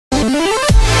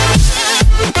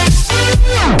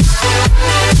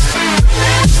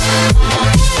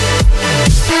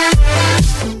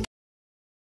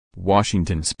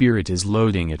Washington Spirit is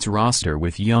loading its roster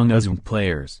with young USWNT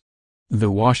players. The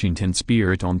Washington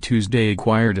Spirit on Tuesday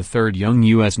acquired a third young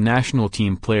U.S. national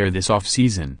team player this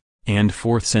offseason, and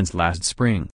fourth since last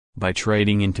spring, by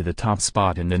trading into the top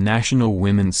spot in the National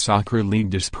Women's Soccer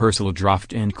League dispersal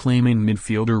draft and claiming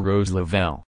midfielder Rose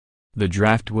Lavelle. The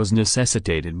draft was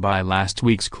necessitated by last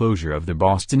week's closure of the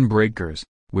Boston Breakers,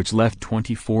 which left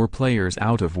 24 players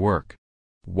out of work.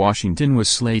 Washington was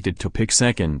slated to pick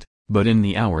second, but in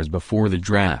the hours before the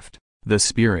draft, the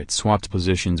Spirit swapped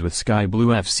positions with Sky Blue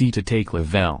FC to take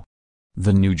Lavelle.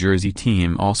 The New Jersey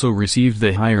team also received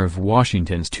the hire of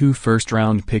Washington's 2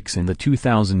 first-round picks in the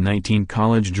 2019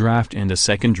 college draft and a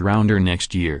second-rounder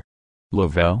next year.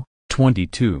 Lavelle,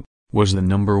 22, was the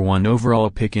number 1 overall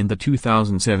pick in the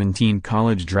 2017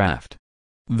 college draft.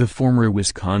 The former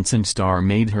Wisconsin star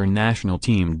made her national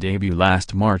team debut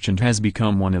last March and has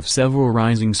become one of several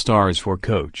rising stars for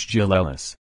Coach Jill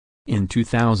Ellis. In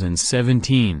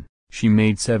 2017, she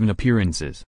made 7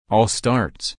 appearances, all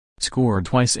starts, scored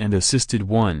twice and assisted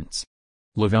once.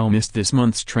 Lavelle missed this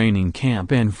month's training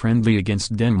camp and friendly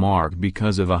against Denmark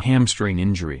because of a hamstring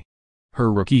injury.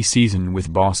 Her rookie season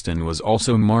with Boston was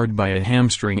also marred by a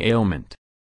hamstring ailment.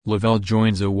 Lavelle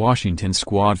joins a Washington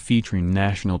squad featuring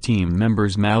national team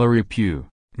members Mallory Pugh,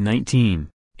 19,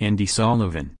 Andy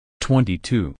Sullivan,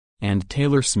 22, and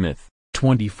Taylor Smith,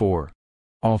 24.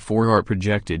 All 4 are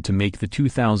projected to make the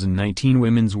 2019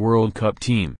 Women's World Cup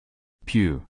team.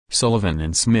 Pugh, Sullivan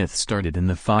and Smith started in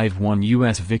the 5-1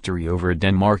 U.S. victory over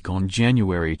Denmark on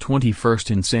January 21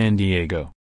 in San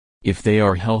Diego. If they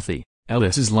are healthy,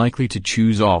 Ellis is likely to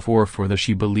choose all 4 for the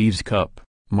She Believes Cup,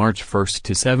 March 1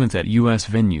 to 7 at U.S.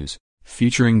 venues,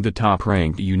 featuring the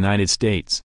top-ranked United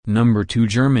States, number 2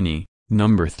 Germany,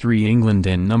 number 3 England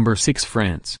and number 6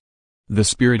 France. The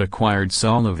Spirit acquired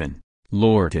Sullivan,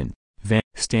 Lorton,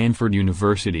 Stanford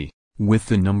University, with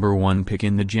the number 1 pick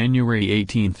in the January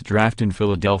 18 draft in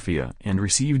Philadelphia and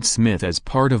received Smith as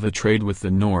part of a trade with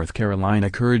the North Carolina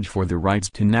Courage for the rights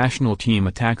to national team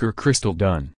attacker Crystal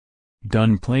Dunn.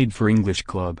 Dunn played for English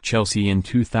club Chelsea in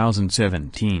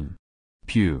 2017.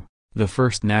 Pugh, the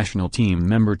first national team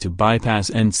member to bypass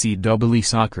NCAA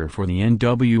soccer for the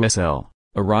NWSL,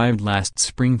 arrived last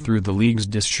spring through the league's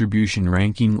distribution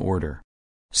ranking order.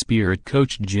 Spirit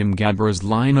coach Jim Gabra's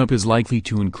lineup is likely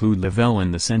to include Lavelle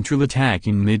in the central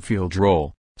attacking midfield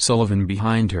role, Sullivan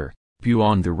behind her, Pugh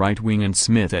on the right wing and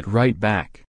Smith at right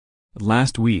back.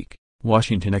 Last week,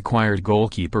 Washington acquired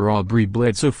goalkeeper Aubrey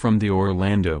Bledsoe from the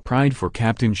Orlando Pride for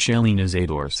captain Shelina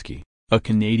Zadorsky, a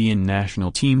Canadian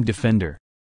national team defender.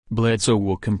 Bledsoe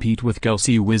will compete with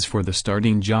Kelsey Wiz for the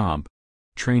starting job.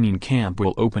 Training camp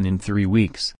will open in 3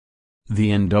 weeks.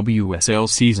 The NWSL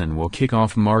season will kick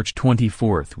off March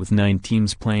 24 with 9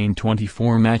 teams playing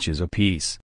 24 matches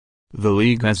apiece. The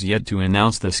league has yet to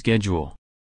announce the schedule.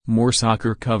 More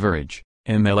soccer coverage.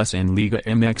 MLS and Liga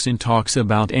MX in talks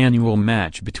about annual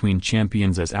match between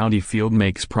champions as Audi Field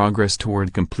makes progress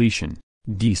toward completion.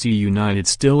 DC United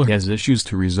still has issues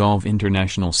to resolve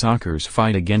international soccer's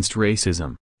fight against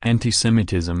racism,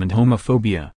 anti-Semitism and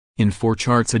homophobia. In 4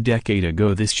 charts a decade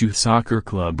ago this youth soccer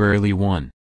club barely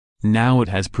won. Now it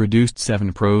has produced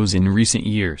 7 pros in recent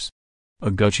years.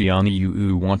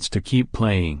 Oguchiani wants to keep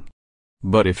playing.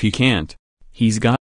 But if he can't, he's got